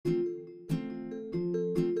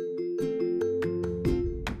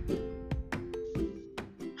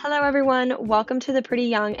Hello, everyone. Welcome to the Pretty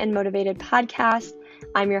Young and Motivated podcast.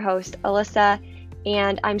 I'm your host, Alyssa,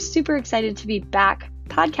 and I'm super excited to be back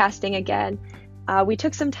podcasting again. We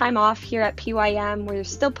took some time off here at PYM. We're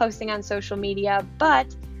still posting on social media,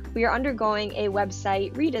 but we are undergoing a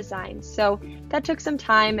website redesign. So that took some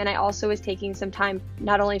time, and I also was taking some time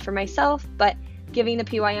not only for myself, but giving the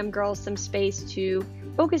PYM girls some space to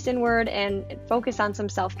focus inward and focus on some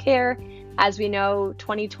self-care. As we know,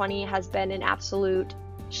 2020 has been an absolute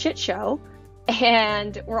shit show,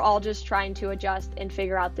 and we're all just trying to adjust and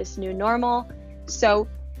figure out this new normal. So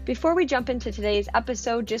before we jump into today's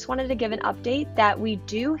episode, just wanted to give an update that we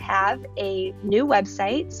do have a new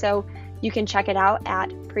website, so you can check it out at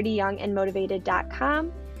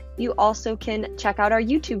prettyyoungandmotivated.com. You also can check out our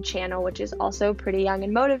YouTube channel, which is also Pretty Young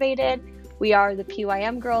and Motivated. We are the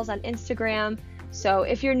PYM girls on Instagram. So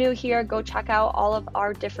if you're new here, go check out all of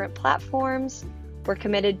our different platforms. We're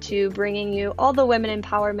committed to bringing you all the women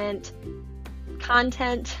empowerment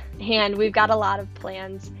content, and we've got a lot of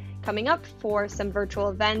plans coming up for some virtual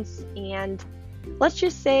events, and let's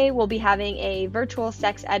just say we'll be having a virtual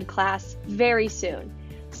sex ed class very soon.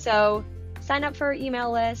 So sign up for our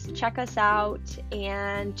email list, check us out,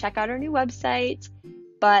 and check out our new website.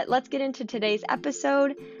 But let's get into today's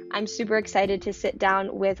episode. I'm super excited to sit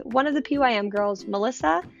down with one of the PYM girls,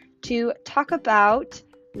 Melissa, to talk about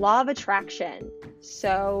law of attraction.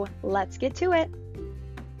 So let's get to it.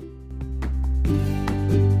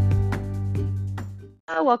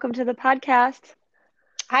 Welcome to the podcast.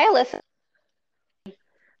 Hi, Alyssa.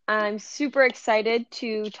 I'm super excited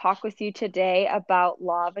to talk with you today about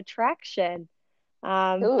law of attraction.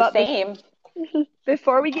 Same.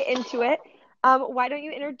 Before we get into it, why don't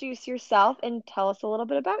you introduce yourself and tell us a little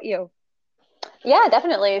bit about you? Yeah,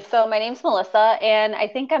 definitely. So my name's Melissa, and I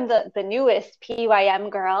think I'm the newest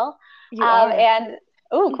PYM girl. You are.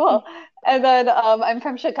 Cool. And then I'm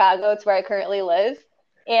from Chicago. It's where I currently live.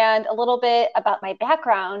 And a little bit about my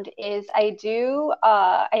background is I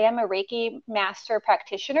am a Reiki master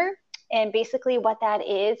practitioner. And basically what that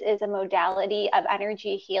is a modality of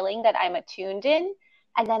energy healing that I'm attuned in.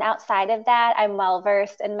 And then outside of that, I'm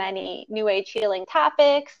well-versed in many New Age healing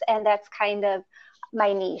topics. And that's kind of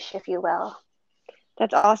my niche, if you will.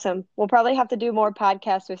 That's awesome. We'll probably have to do more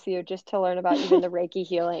podcasts with you just to learn about even the Reiki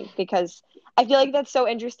healing, because I feel like that's so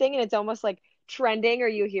interesting and it's almost like trending, or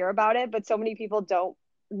you hear about it, but so many people don't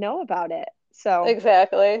know about it. So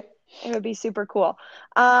exactly, it would be super cool.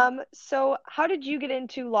 So how did you get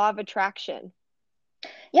into law of attraction?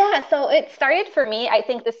 Yeah, so it started for me, I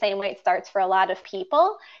think the same way it starts for a lot of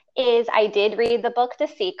people, is I did read the book The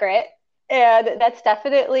Secret. And that's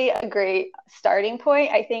definitely a great starting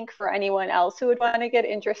point, I think, for anyone else who would want to get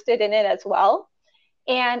interested in it as well.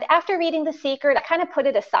 And after reading The Secret, I kind of put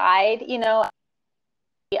it aside,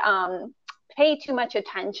 pay too much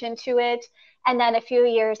attention to it. And then a few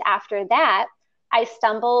years after that, I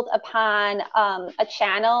stumbled upon a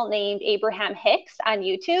channel named Abraham Hicks on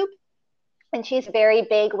YouTube. And she's very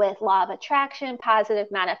big with law of attraction,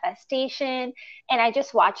 positive manifestation. And I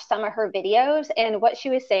just watched some of her videos, and what she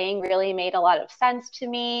was saying really made a lot of sense to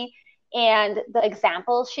me. And the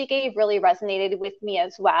examples she gave really resonated with me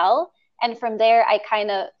as well. And from there, I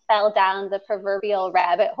kind of fell down the proverbial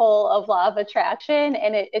rabbit hole of law of attraction,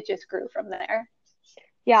 and it just grew from there.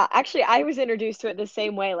 Yeah, actually, I was introduced to it the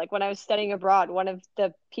same way. Like when I was studying abroad, one of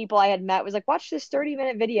the people I had met was like, watch this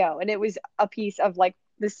 30-minute video. And it was a piece of like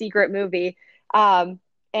The Secret movie. And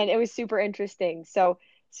it was super interesting. So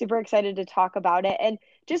super excited to talk about it. And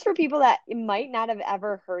just for people that might not have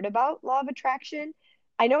ever heard about law of attraction,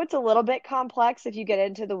 I know it's a little bit complex if you get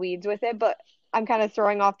into the weeds with it, but I'm kind of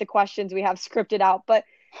throwing off the questions we have scripted out. But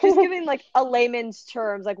just giving like a layman's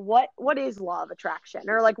terms, like what is law of attraction,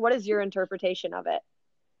 or like what is your interpretation of it?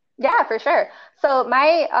 Yeah, for sure. So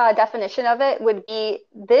my definition of it would be,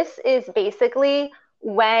 this is basically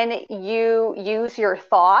when you use your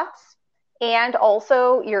thoughts and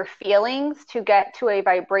also your feelings to get to a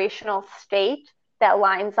vibrational state that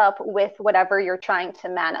lines up with whatever you're trying to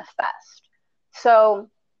manifest.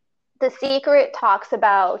 So The Secret talks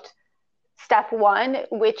about step one,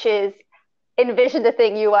 which is envision the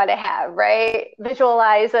thing you want to have, right?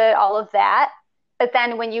 Visualize it, all of that. But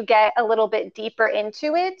then when you get a little bit deeper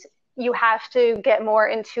into it, you have to get more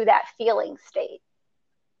into that feeling state.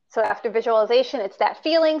 So after visualization, it's that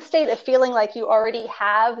feeling state of feeling like you already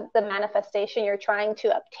have the manifestation you're trying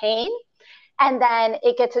to obtain. And then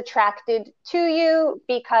it gets attracted to you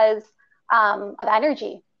because of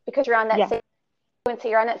energy, because you're on that same frequency,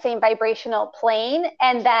 you're on that same vibrational plane,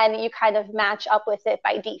 and then you kind of match up with it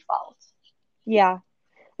by default. Yeah.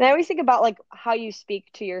 And I always think about like how you speak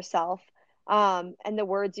to yourself. and the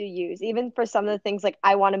words you use, even for some of the things like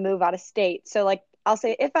I want to move out of state. So like I'll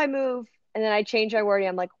say if I move, and then I change my wording.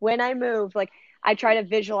 I'm like when I move, like I try to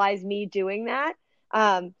visualize me doing that.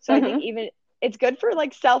 So I think Mm-hmm. even it's good for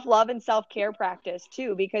like self-love and self-care practice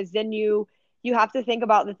too, because then you have to think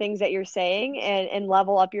about the things that you're saying and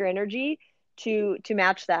level up your energy to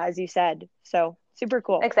match that, as you said. So super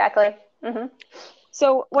cool. Exactly. Mm-hmm.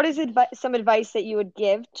 So what is some advice that you would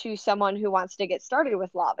give to someone who wants to get started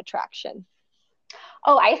with law of attraction?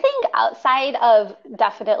 Oh, I think outside of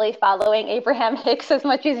definitely following Abraham Hicks as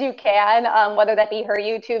much as you can, whether that be her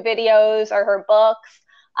YouTube videos or her books.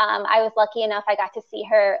 I was lucky enough, I got to see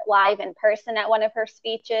her live in person at one of her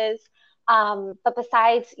speeches. But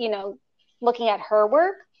besides, looking at her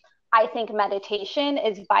work, I think meditation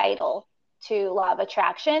is vital to law of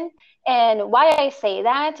attraction. And why I say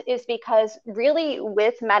that is because really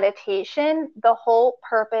with meditation, the whole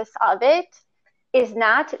purpose of it is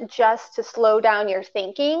not just to slow down your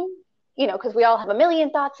thinking, because we all have a million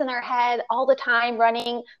thoughts in our head all the time,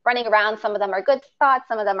 running around. Some of them are good thoughts,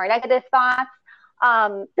 some of them are negative thoughts.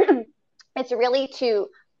 um, it's really to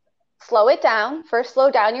slow it down. First,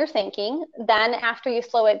 slow down your thinking. Then after you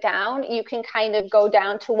slow it down, you can kind of go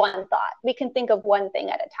down to one thought. We can think of one thing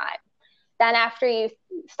at a time. Then after you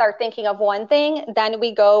start thinking of one thing, then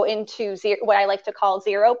we go into what I like to call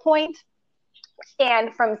 0 point.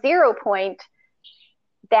 And from 0 point,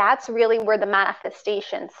 that's really where the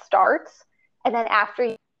manifestation starts. And then after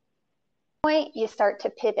you point, you start to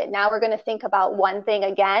pivot. Now we're going to think about one thing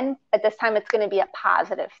again, but this time it's going to be a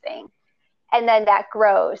positive thing. And then that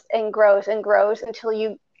grows and grows and grows until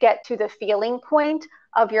you get to the feeling point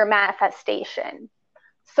of your manifestation.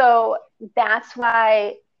 So that's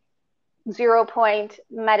why 0 point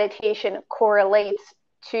meditation correlates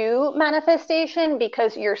to manifestation,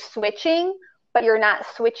 because you're switching, but you're not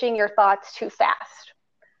switching your thoughts too fast.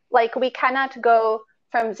 Like we cannot go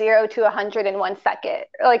from 0 to 100 in 1 second.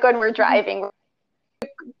 Like when we're driving,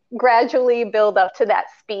 gradually build up to that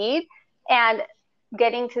speed. And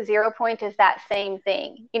getting to 0 point is that same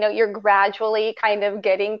thing. You're gradually kind of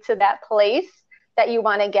getting to that place that you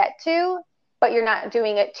want to get to, but you're not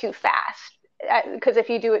doing it too fast. Because if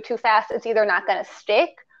you do it too fast, it's either not going to stick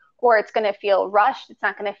or it's going to feel rushed. It's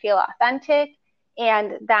not going to feel authentic.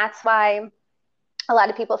 And that's why a lot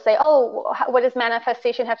of people say, oh, what does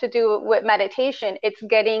manifestation have to do with meditation? It's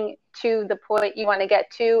getting to the point you want to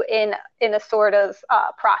get to in a sort of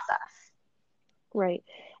process. Right.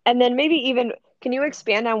 And then maybe even, can you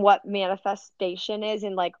expand on what manifestation is?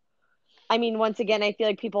 And like, I mean, once again, I feel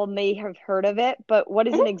like people may have heard of it, but what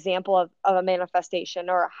is an Mm-hmm. example of a manifestation,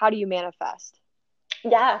 or how do you manifest?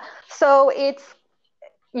 Yeah. So it's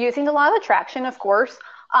using the law of attraction, of course,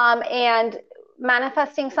 and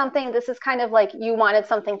manifesting something. This is kind of like you wanted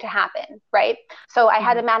something to happen, right? So I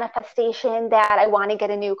had a Mhm. manifestation that I want to get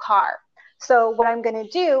a new car. So what I'm going to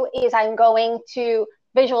do is I'm going to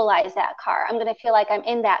visualize that car. I'm going to feel like I'm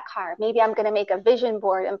in that car. Maybe I'm going to make a vision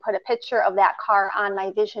board and put a picture of that car on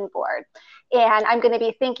my vision board. And I'm going to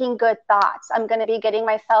be thinking good thoughts. I'm going to be getting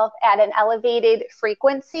myself at an elevated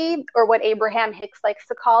frequency, or what Abraham Hicks likes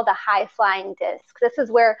to call the high flying disc. This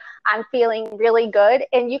is where I'm feeling really good.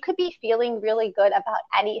 And you could be feeling really good about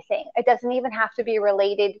anything. It doesn't even have to be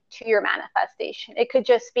related to your manifestation. It could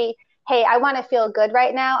just be, hey, I want to feel good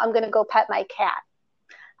right now. I'm going to go pet my cat.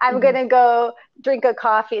 I'm Mhm. going to go drink a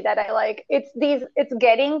coffee that I like. It's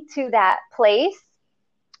getting to that place.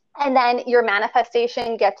 And then your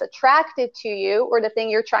manifestation gets attracted to you, or the thing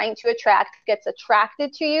you're trying to attract gets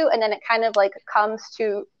attracted to you. And then it kind of like comes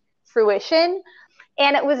to fruition.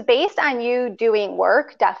 And it was based on you doing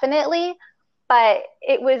work, definitely, but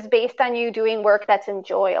it was based on you doing work that's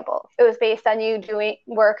enjoyable. It was based on you doing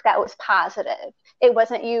work that was positive. It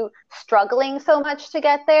wasn't you struggling so much to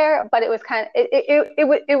get there, but it was kind of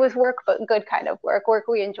it was work, but good kind of work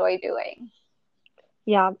we enjoy doing.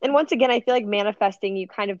 Yeah. And once again, I feel like manifesting,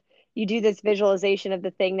 you do this visualization of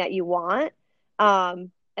the thing that you want.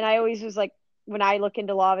 And I always was like, when I look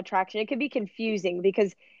into law of attraction, it can be confusing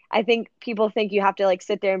because I think people think you have to like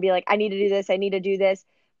sit there and be like, I need to do this, I need to do this.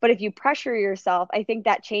 But if you pressure yourself, I think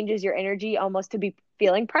that changes your energy almost to be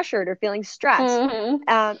feeling pressured or feeling stressed. Mm-hmm.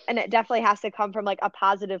 And it definitely has to come from like a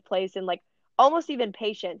positive place and like almost even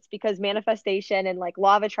patience, because manifestation and like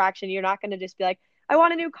law of attraction, you're not going to just be like, I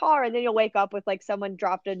want a new car. And then you'll wake up with like someone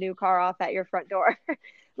dropped a new car off at your front door.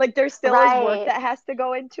 Like there still is work Right. that has to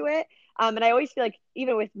go into it. And I always feel like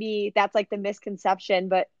even with me, that's like the misconception,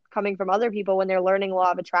 but coming from other people when they're learning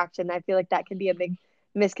law of attraction, I feel like that can be a big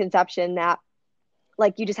misconception that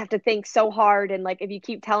like you just have to think so hard and like if you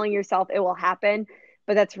keep telling yourself it will happen,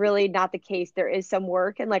 but that's really not the case. There is some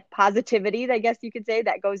work and like positivity, I guess you could say,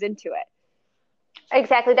 that goes into it.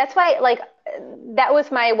 Exactly. That's why, like, that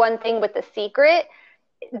was my one thing with The Secret,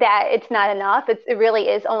 that it's not enough. It really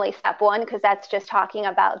is only step one because that's just talking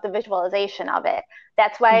about the visualization of it.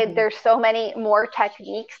 That's why Hmm. there's so many more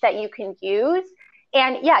techniques that you can use.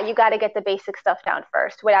 And yeah, you got to get the basic stuff down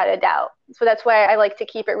first, without a doubt. So that's why I like to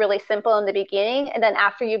keep it really simple in the beginning. And then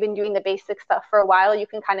after you've been doing the basic stuff for a while, you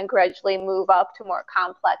can kind of gradually move up to more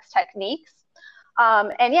complex techniques.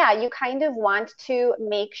 And yeah, you kind of want to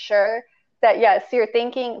make sure that, yes, you're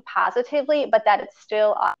thinking positively, but that it's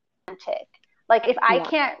still authentic. Like if I Yeah.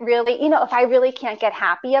 can't really, if I really can't get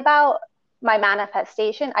happy about my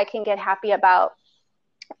manifestation, I can get happy about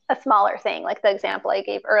a smaller thing, like the example I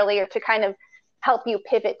gave earlier, to kind of help you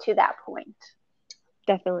pivot to that point.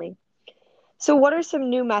 Definitely. So, what are some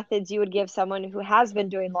new methods you would give someone who has been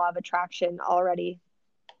doing law of attraction already?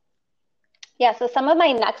 Yeah, so some of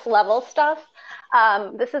my next level stuff,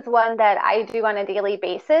 this is one that I do on a daily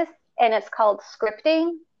basis, and it's called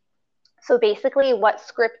scripting. So basically, what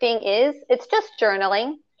scripting is, it's just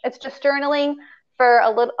journaling. It's just journaling for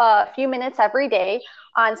a few minutes every day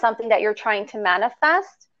on something that you're trying to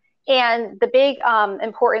manifest. And the big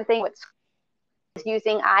important thing with is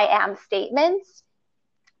using I am statements,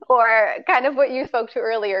 or kind of what you spoke to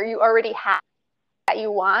earlier. You already have that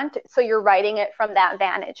you want, so you're writing it from that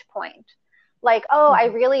vantage point. Like, oh, I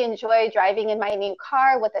Mhm. really enjoy driving in my new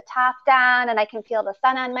car with the top down and I can feel the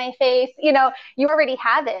sun on my face. You already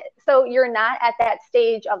have it. So you're not at that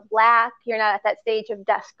stage of lack. You're not at that stage of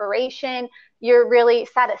desperation. You're really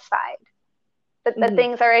satisfied that the Mhm.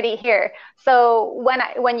 thing's already here. So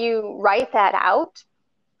when you write that out,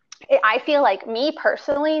 I feel like, me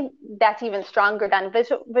personally, that's even stronger than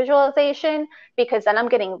visualization, because then I'm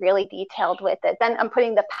getting really detailed with it. Then I'm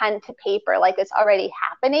putting the pen to paper like it's already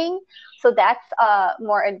happening. So that's a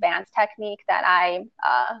more advanced technique that I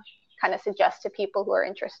kind of suggest to people who are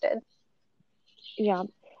interested. Yeah.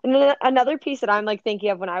 And then another piece that I'm like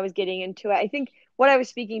thinking of when I was getting into it, I think what I was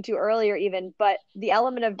speaking to earlier, even, but the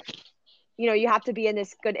element of, you have to be in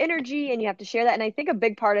this good energy and you have to share that. And I think a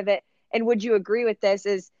big part of it, and would you agree with this,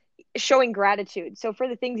 is showing gratitude. So for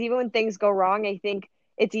the things, even when things go wrong, I think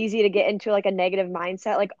it's easy to get into like a negative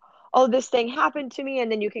mindset, like, oh, this thing happened to me. And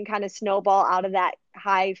then you can kind of snowball out of that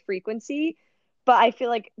high frequency. But I feel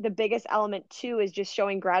like the biggest element too is just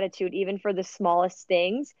showing gratitude, even for the smallest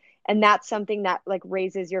things. And that's something that like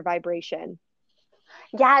raises your vibration.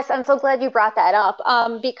 Yes, I'm so glad you brought that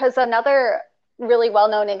up. Because another really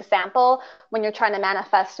well-known example when you're trying to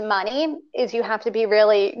manifest money is you have to be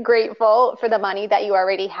really grateful for the money that you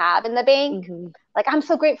already have in the bank. Hmm. Like, I'm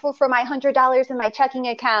so grateful for my $100 in my checking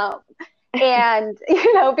account. And,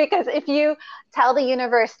 because if you tell the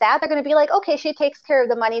universe that, they're going to be like, okay, she takes care of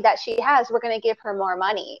the money that she has. We're going to give her more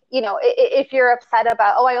money. If you're upset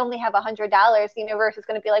about, oh, I only have $100, the universe is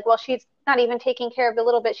going to be like, well, she's not even taking care of the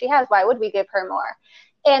little bit she has. Why would we give her more?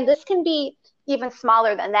 And this can be even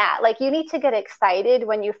smaller than that. Like, you need to get excited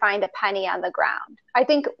when you find a penny on the ground. I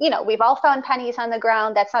think, we've all found pennies on the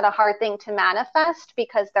ground. That's not a hard thing to manifest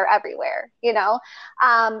because they're everywhere. But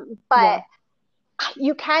Yeah.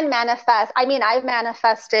 you can manifest. I mean, I've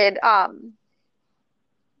manifested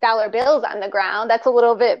dollar bills on the ground. That's a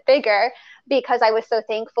little bit bigger because I was so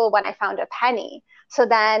thankful when I found a penny. So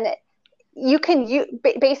then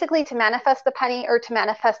basically, to manifest the penny or to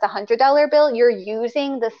manifest a $100 bill, you're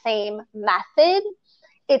using the same method.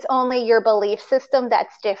 It's only your belief system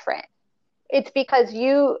that's different. It's because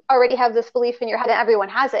you already have this belief in your head and everyone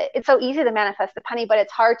has it. It's so easy to manifest the penny, but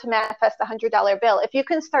it's hard to manifest a $100 bill. If you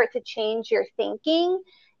can start to change your thinking,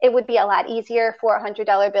 it would be a lot easier for a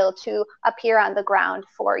 $100 bill to appear on the ground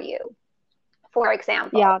for you, for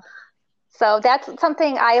example. Yeah. So that's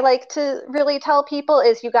something I like to really tell people,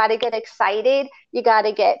 is you got to get excited. You got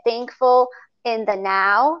to get thankful in the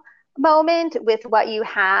now moment with what you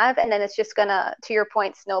have. And then it's just going to your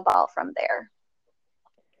point, snowball from there.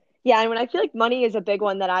 Yeah, and when I feel like money is a big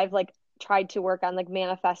one that I've like tried to work on, like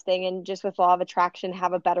manifesting and just with law of attraction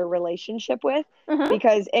have a better relationship with, Mm-hmm.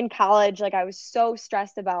 because in college like I was so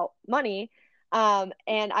stressed about money. And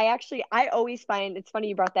I always find, it's funny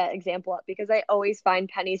you brought that example up, because I always find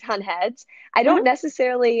pennies on heads. I don't Mm-hmm.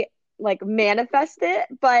 necessarily like manifest it,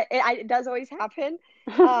 but it does always happen.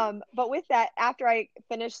 But with that, after I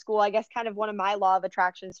finished school, I guess kind of one of my law of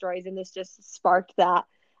attraction stories, and this just sparked that,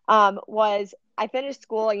 was I finished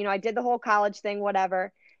school, I did the whole college thing,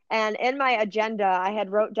 whatever. And in my agenda, I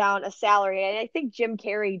had wrote down a salary. And I think Jim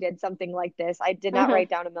Carrey did something like this. I did not Mm-hmm. write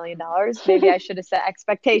down $1 million. Maybe I should have set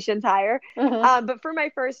expectations higher. Mm-hmm. But for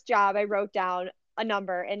my first job, I wrote down a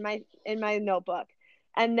number in my notebook.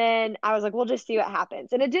 And then I was like, we'll just see what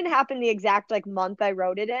happens. And it didn't happen the exact like month I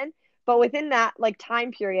wrote it in. But within that like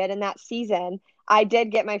time period and that season, I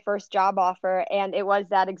did get my first job offer, and it was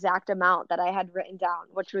that exact amount that I had written down,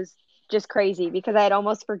 which was just crazy because I had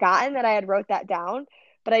almost forgotten that I had wrote that down,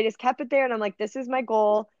 but I just kept it there and I'm like, this is my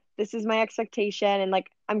goal, this is my expectation, and like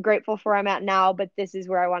I'm grateful for where I'm at now, but this is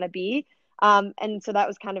where I want to be. And so that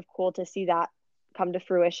was kind of cool to see that come to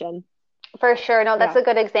fruition. For sure. No, that's Yeah. a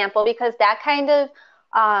good example because that kind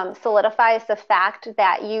of solidifies the fact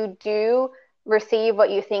that you do receive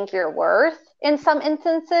what you think you're worth in some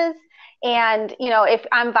instances. And, if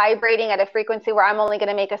I'm vibrating at a frequency where I'm only going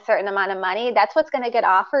to make a certain amount of money, that's what's going to get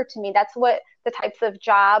offered to me. That's what the types of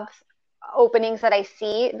jobs openings that I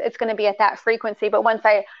see, it's going to be at that frequency. But once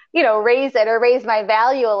I, raise it or raise my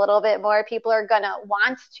value a little bit more, people are going to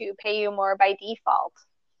want to pay you more by default.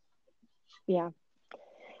 Yeah.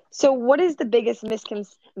 So what is the biggest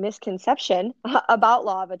misconception about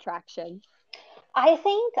law of attraction? I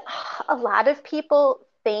think a lot of people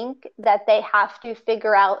think that they have to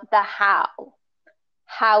figure out the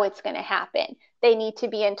how it's going to happen. They need to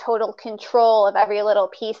be in total control of every little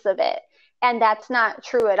piece of it. And that's not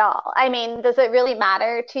true at all. I mean, does it really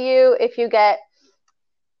matter to you if you get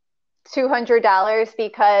 $200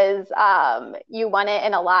 because you won it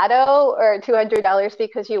in a lotto or $200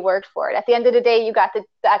 because you worked for it? At the end of the day, you got the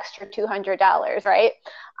extra $200, right?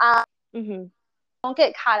 Mm-hmm. Don't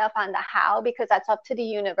get caught up on the how because that's up to the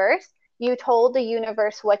universe. You told the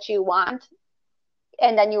universe what you want,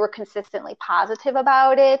 and then you were consistently positive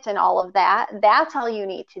about it and all of that. That's all you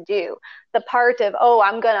need to do. The part of, oh,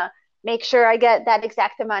 I'm going to make sure I get that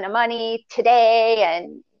exact amount of money today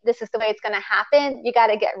and this is the way it's going to happen. You got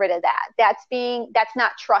to get rid of that. That's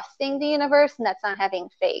not trusting the universe, and that's not having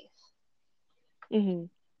faith. Mm-hmm.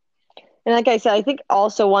 And like I said, I think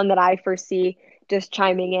also one that I foresee just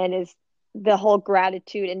chiming in is the whole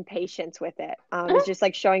gratitude and patience with it. It's just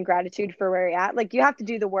like showing gratitude for where you're at. Like you have to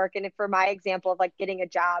do the work. And if for my example of like getting a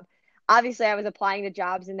job, obviously I was applying to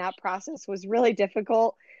jobs and that process was really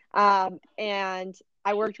difficult. And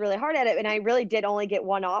I worked really hard at it. And I really did only get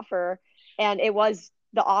one offer. And it was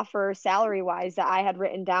the offer salary wise that I had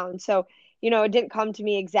written down. So, it didn't come to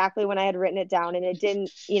me exactly when I had written it down. And it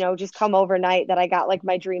didn't, just come overnight that I got like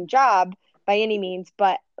my dream job by any means.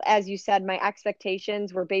 But as you said, my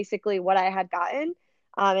expectations were basically what I had gotten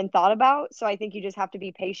and thought about. So I think you just have to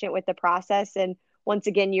be patient with the process. And once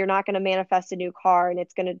again, you're not going to manifest a new car and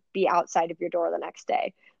it's going to be outside of your door the next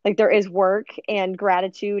day. Like there is work and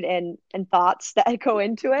gratitude and thoughts that go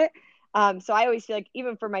into it. So I always feel like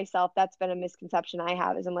even for myself, that's been a misconception I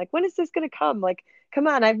have is I'm like, when is this going to come? Like, come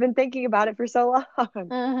on, I've been thinking about it for so long.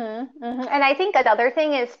 Mm-hmm, mm-hmm. And I think another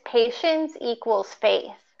thing is patience equals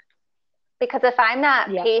faith. Because if I'm not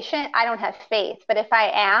Yeah, patient, I don't have faith. But if I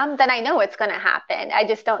am, then I know it's going to happen. I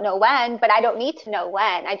just don't know when, but I don't need to know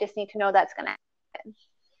when. I just need to know that's going to happen.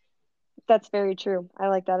 that's very true. I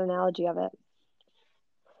like that analogy of it.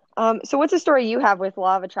 So what's a story you have with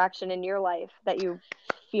law of attraction in your life that you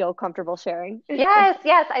feel comfortable sharing? Yes,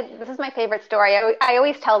 yes. This is my favorite story. I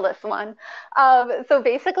always tell this one. So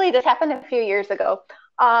basically, this happened a few years ago.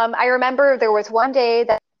 I remember there was one day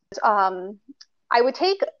that um, I would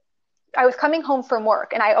take I was coming home from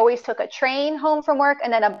work and I always took a train home from work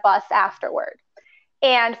and then a bus afterward.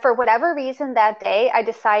 And for whatever reason that day, I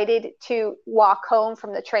decided to walk home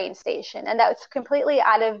from the train station. And that was completely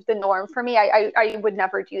out of the norm for me. I would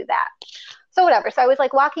never do that. So whatever. So I was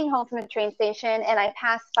like walking home from the train station and I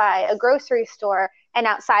passed by a grocery store and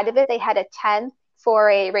outside of it, they had a tent for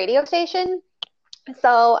a radio station.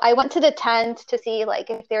 So I went to the tent to see like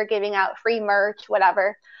if they're giving out free merch,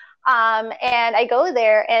 whatever. And I go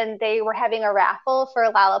there and they were having a raffle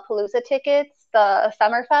for Lollapalooza tickets, the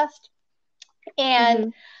Summerfest. And Mm-hmm.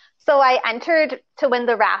 so I entered to win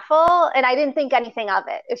the raffle and I didn't think anything of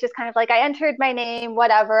it. It's just kind of like I entered my name,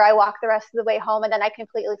 whatever. I walked the rest of the way home and then I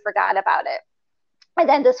completely forgot about it. And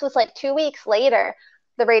then this was like 2 weeks later,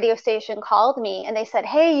 the radio station called me and they said,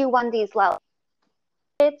 "Hey, you won these Lollapalooza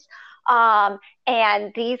tickets.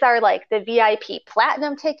 And these are like the VIP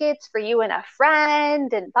platinum tickets for you and a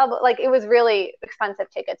friend and blah, blah. Like it was really expensive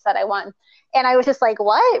tickets that I won." And I was just like,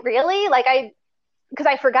 "What? Really?" Like because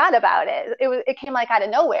I forgot about it. It came like out of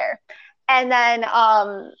nowhere. And then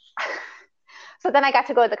so then I got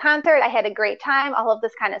to go to the concert. I had a great time, all of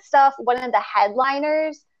this kind of stuff. One of the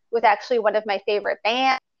headliners was actually one of my favorite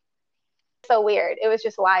bands. So weird. It was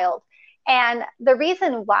just wild. And the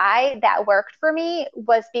reason why that worked for me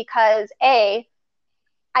was because I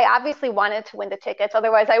obviously wanted to win the tickets.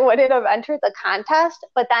 Otherwise, I wouldn't have entered the contest,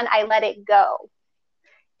 but then I let it go.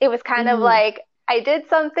 It was kind of Mm-hmm. like I did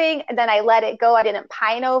something and then I let it go. I didn't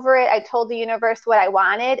pine over it. I told the universe what I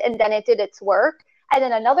wanted and then it did its work. And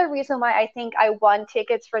then another reason why I think I won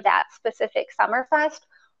tickets for that specific Summerfest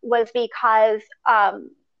was because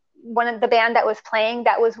one of the band that was playing,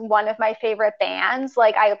 that was one of my favorite bands.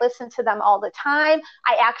 Like I listened to them all the time.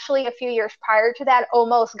 I actually, a few years prior to that,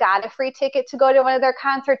 almost got a free ticket to go to one of their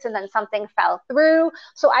concerts, and then something fell through.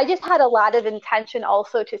 So I just had a lot of intention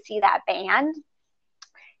also to see that band.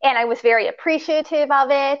 And I was very appreciative of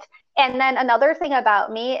it. And then another thing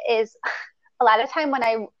about me is a lot of time when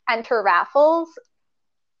I enter raffles,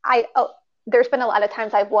 there's been a lot of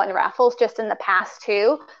times I've won raffles just in the past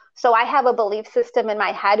too. So I have a belief system in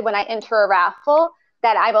my head when I enter a raffle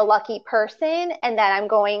that I'm a lucky person and that I'm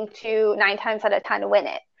going to 9 times out of 10 win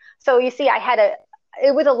it. So you see,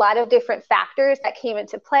 it was a lot of different factors that came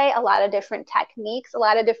into play, a lot of different techniques, a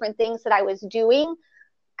lot of different things that I was doing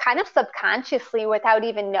kind of subconsciously without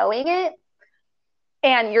even knowing it.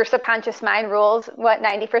 And your subconscious mind rules,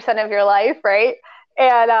 90% of your life, right?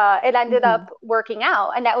 And it ended up working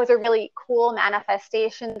out. And that was a really cool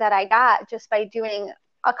manifestation that I got just by doing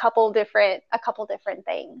a couple different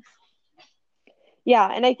things. Yeah,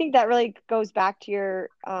 and I think that really goes back to your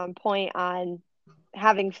point on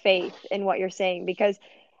having faith in what you're saying, because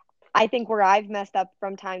I think where I've messed up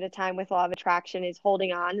from time to time with law of attraction is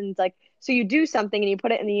holding on. And it's like, so you do something and you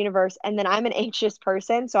put it in the universe, and then I'm an anxious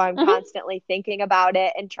person, so I'm constantly thinking about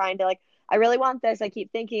it and trying to, like, I really want this. I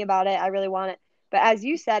keep thinking about it. I really want it. But as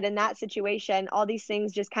you said, in that situation, all these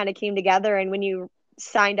things just kind of came together. And when you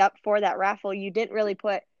signed up for that raffle, you didn't really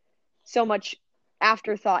put so much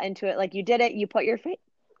afterthought into it. Like, you did it, you put your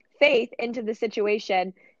faith into the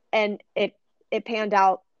situation, and it panned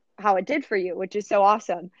out how it did for you, which is so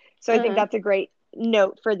awesome. So I think that's a great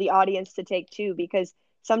note for the audience to take too, because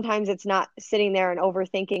sometimes it's not sitting there and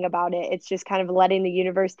overthinking about it. It's just kind of letting the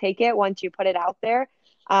universe take it once you put it out there,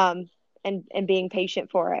 and being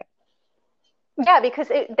patient for it. Yeah, because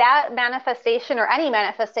that manifestation or any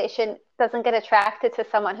manifestation doesn't get attracted to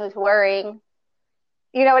someone who's worrying.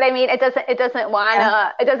 You know what I mean? It doesn't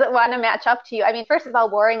want to match up to you. I mean, first of all,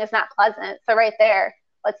 worrying is not pleasant. So right there,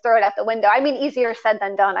 let's throw it out the window. I mean, easier said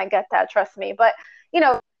than done. I get that. Trust me. But,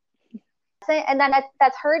 and then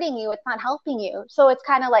that's hurting you. It's not helping you. So it's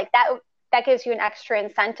kind of like that gives you an extra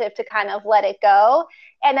incentive to kind of let it go.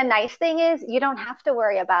 And the nice thing is you don't have to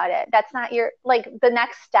worry about it. That's not the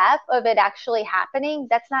next step of it actually happening.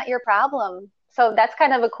 That's not your problem. So that's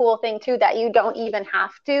kind of a cool thing too, that you don't even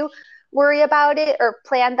have to worry about it or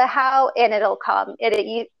plan the how, and it'll come in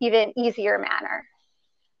an even easier manner.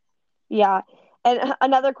 Yeah. And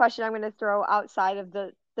another question I'm going to throw outside of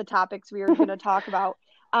the topics we were going to talk about,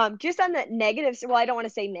 just on the negatives. Well, I don't want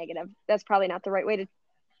to say negative. That's probably not the right way to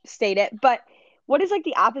state it. But what is like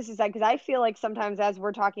the opposite side? Because I feel like sometimes as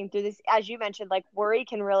we're talking through this, as you mentioned, like worry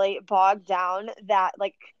can really bog down that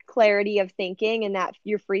like clarity of thinking and that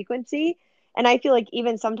your frequency. And I feel like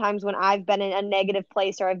even sometimes when I've been in a negative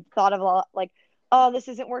place or I've thought of a lot, like, oh, this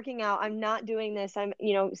isn't working out, I'm not doing this, I'm,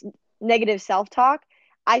 negative self-talk,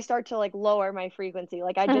 I start to like lower my frequency.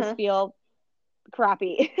 Like I just feel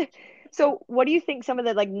crappy. So what do you think some of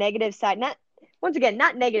the like negative side, not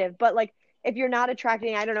negative, but like if you're not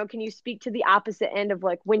attracting, I don't know, can you speak to the opposite end of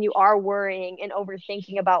like when you are worrying and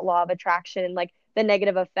overthinking about law of attraction and like the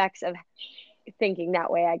negative effects of thinking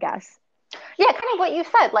that way, I guess? Yeah, kind of what you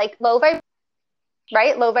said, like low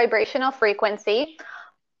vibrational frequency.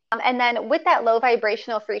 And then with that low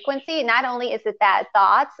vibrational frequency, not only is it bad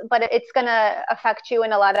thoughts, but it's going to affect you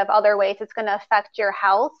in a lot of other ways. It's going to affect your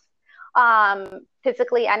health,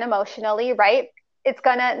 physically and emotionally, right? It's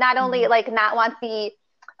going to not only like not want the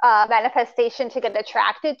manifestation to get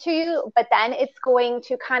attracted to you, but then it's going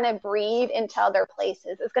to kind of breed into other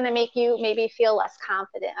places. It's going to make you maybe feel less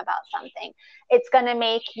confident about something. It's going to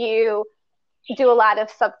make you do a lot of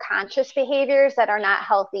subconscious behaviors that are not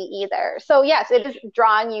healthy either. So yes, it is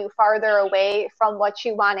drawing you farther away from what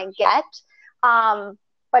you want to get.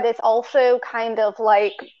 But it's also kind of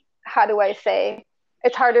like, how do I say,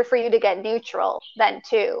 it's harder for you to get neutral then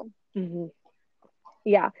too.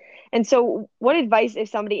 Yeah. And so what advice if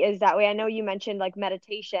somebody is that way? I know you mentioned like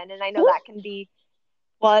meditation, and I know that can be,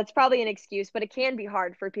 well, it's probably an excuse, but it can be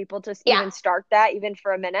hard for people to even start that even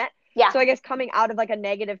for a minute. Yeah. So I guess coming out of like a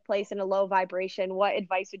negative place and a low vibration, what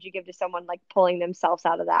advice would you give to someone like pulling themselves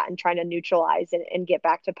out of that and trying to neutralize and get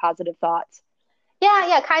back to positive thoughts?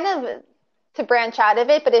 Yeah, kind of to branch out of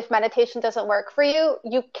it. But if meditation doesn't work for you,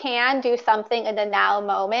 you can do something in the now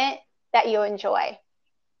moment that you enjoy.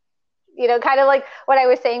 Kind of like what I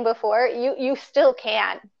was saying before, you still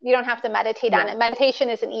can. You don't have to meditate on it. Meditation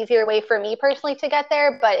is an easier way for me personally to get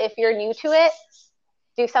there. But if you're new to it,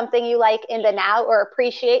 do something you like in the now, or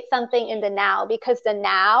appreciate something in the now, because the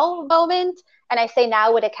now moment, and I say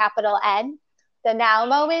now with a capital N, the now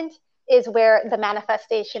moment is where the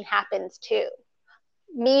manifestation happens too.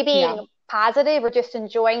 Me being positive or just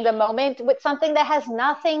enjoying the moment with something that has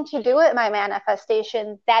nothing to do with my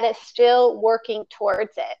manifestation, that is still working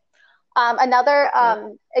towards it. Another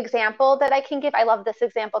example that I can give, I love this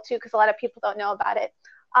example too, because a lot of people don't know about it.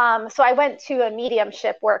 So I went to a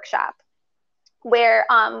mediumship workshop where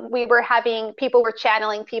people were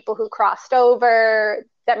channeling people who crossed over.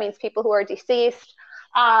 That means people who are deceased.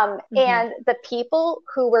 And the people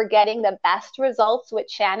who were getting the best results with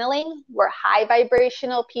channeling were high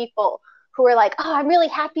vibrational people who were like, oh, I'm really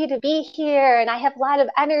happy to be here and I have a lot of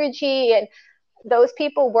energy. And those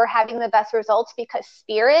people were having the best results because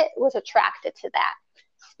spirit was attracted to that.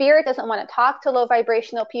 Spirit doesn't want to talk to low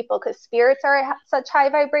vibrational people because spirits are at such high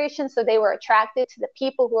vibration. So they were attracted to the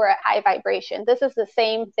people who are at high vibration. This is the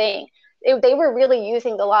same thing. They were really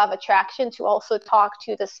using the law of attraction to also talk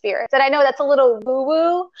to the spirits. And I know that's a little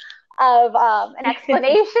woo-woo of an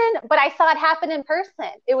explanation, but I saw it happen in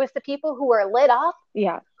person. It was the people who were lit up,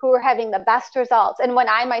 who were having the best results. And when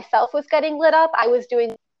I myself was getting lit up, I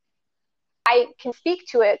can speak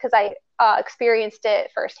to it because I experienced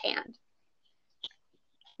it firsthand.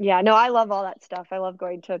 Yeah, no, I love all that stuff. I love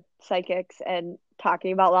going to psychics and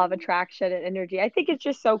talking about law of attraction and energy. I think it's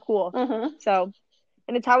just so cool. So,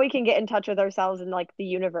 and it's how we can get in touch with ourselves and like the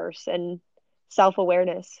universe and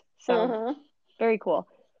self-awareness. So very cool.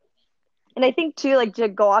 And I think too, like to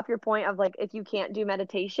go off your point of like, if you can't do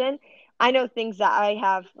meditation, I know things that I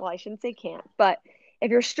have, well, I shouldn't say can't, but if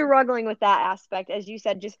you're struggling with that aspect, as you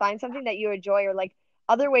said, just find something that you enjoy, or like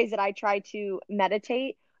other ways that I try to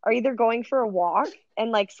meditate are either going for a walk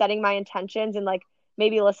and like setting my intentions and like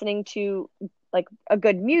maybe listening to like a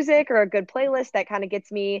good music or a good playlist that kind of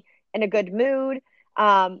gets me in a good mood.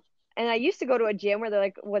 And I used to go to a gym where there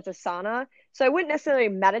like was a sauna. So I wouldn't necessarily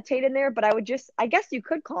meditate in there, but I would just, I guess you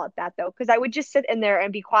could call it that though, because I would just sit in there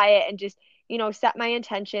and be quiet and just, you know, set my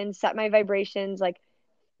intentions, set my vibrations, like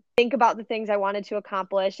think about the things I wanted to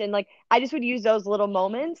accomplish. And like, I just would use those little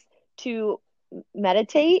moments to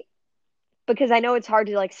meditate, because I know it's hard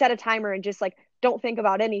to like set a timer and just like, don't think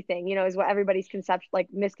about anything, you know, is what everybody's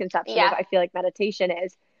misconception of, I feel like meditation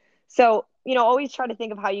is. So, you know, always try to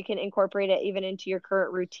think of how you can incorporate it even into your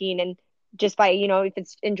current routine. And just by, you know, if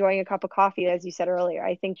it's enjoying a cup of coffee, as you said earlier,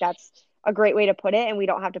 I think that's a great way to put it. And we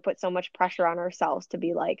don't have to put so much pressure on ourselves to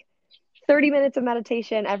be like 30 minutes of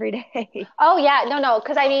meditation every day. Oh yeah, no.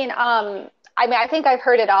 Cause I mean, I think I've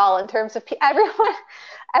heard it all in terms of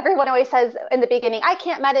everyone always says in the beginning, I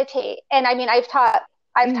can't meditate. And I mean, I've taught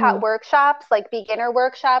workshops, like beginner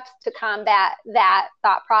workshops to combat that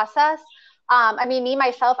thought process. I mean, me,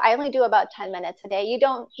 myself, I only do about 10 minutes a day.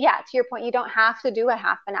 To your point, you don't have to do a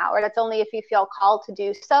half an hour. That's only if you feel called to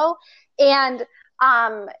do so. And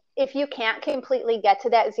if you can't completely get to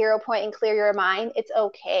that 0 point and clear your mind, it's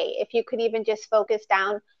okay. If you could even just focus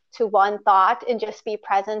down to one thought and just be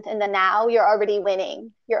present in the now, you're already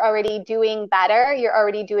winning. You're already doing better. You're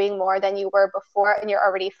already doing more than you were before, and you're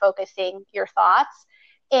already focusing your thoughts.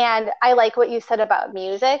 And I like what you said about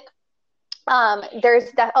music. There's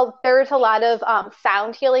a lot of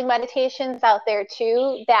sound healing meditations out there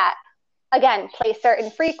too that, again, play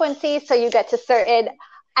certain frequencies so you get to certain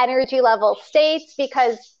energy level states,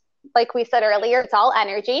 because like we said earlier, it's all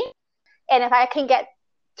energy. And if I can get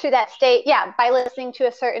to that state, by listening to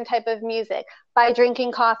a certain type of music, by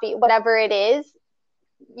drinking coffee, whatever it is,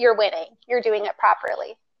 you're winning. You're doing it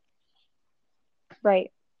properly.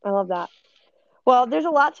 Right. I love that. Well, there's a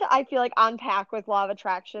lot to, I feel like, unpack with law of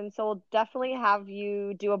attraction. So we'll definitely have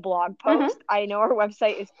you do a blog post. I know our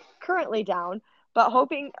website is currently down, but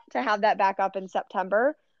hoping to have that back up in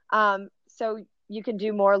September. So you can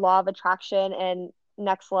do more law of attraction and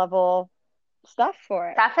next level stuff for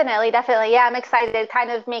it. Definitely. Yeah, I'm excited, kind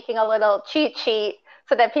of making a little cheat sheet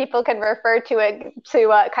so that people can refer to it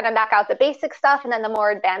to kind of knock out the basic stuff and then the more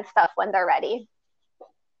advanced stuff when they're ready.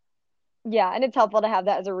 Yeah, and it's helpful to have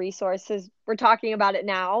that as a resource, because we're talking about it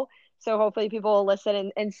now. So hopefully people will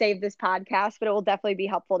listen and save this podcast, but it will definitely be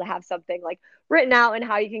helpful to have something like written out and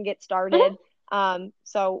how you can get started.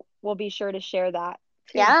 So we'll be sure to share that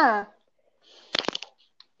too. Yeah.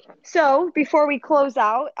 So before we close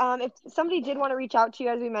out, if somebody did want to reach out to you,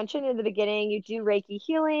 as we mentioned in the beginning, you do Reiki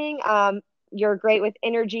healing. You're great with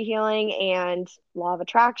energy healing and law of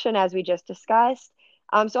attraction, as we just discussed.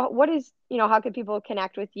 So what is, how could people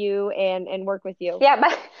connect with you and work with you? Yeah,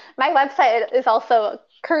 my website is also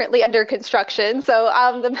currently under construction. So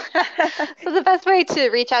the best way to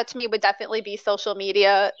reach out to me would definitely be social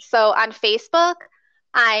media. So on Facebook,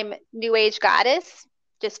 I'm New Age Goddess.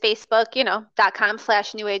 just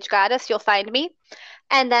Facebook.com/New Age Goddess. You'll find me.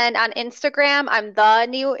 And then on Instagram, I'm the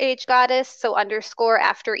New Age Goddess. So underscore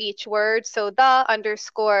after each word. So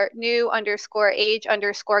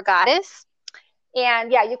the_new_age_goddess.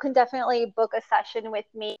 And yeah, you can definitely book a session with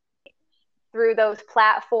me through those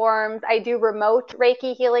platforms. I do remote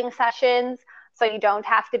Reiki healing sessions, so you don't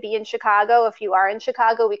have to be in Chicago. If you are in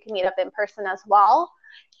Chicago, we can meet up in person as well.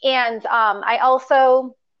 And I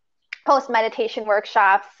also post meditation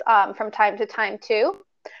workshops from time to time too.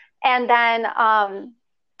 And then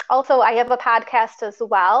also I have a podcast as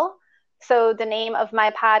well. So the name of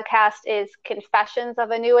my podcast is Confessions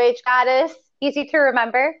of a New Age Goddess. Easy to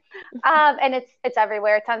remember. And it's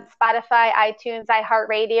everywhere. It's on Spotify, iTunes,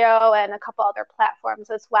 iHeartRadio, and a couple other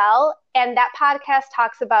platforms as well. And that podcast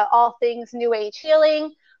talks about all things New Age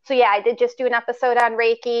healing. So yeah, I did just do an episode on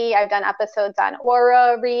Reiki. I've done episodes on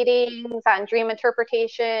aura readings, on dream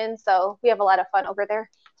interpretation. So we have a lot of fun over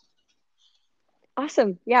there.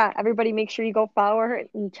 Awesome. Yeah, everybody make sure you go follow her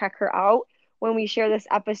and check her out. When we share this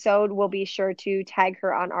episode, we'll be sure to tag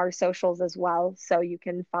her on our socials as well, so you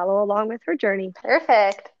can follow along with her journey.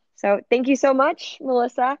 Perfect. So thank you so much,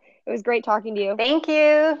 Melissa. It was great talking to you. Thank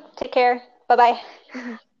you. Take care. Bye-bye.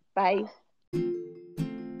 Bye.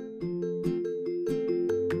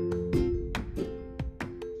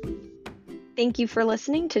 Thank you for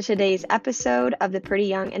listening to today's episode of the Pretty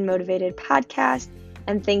Young and Motivated podcast.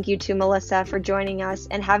 And thank you to Melissa for joining us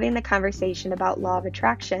and having the conversation about law of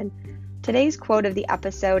attraction. Today's quote of the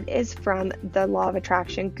episode is from the Law of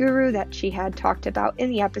Attraction guru that she had talked about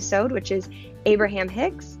in the episode, which is Abraham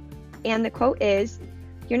Hicks. And the quote is,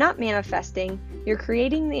 "You're not manifesting, you're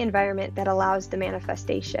creating the environment that allows the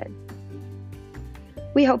manifestation."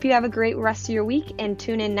 We hope you have a great rest of your week and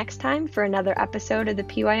tune in next time for another episode of the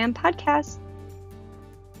PYM podcast.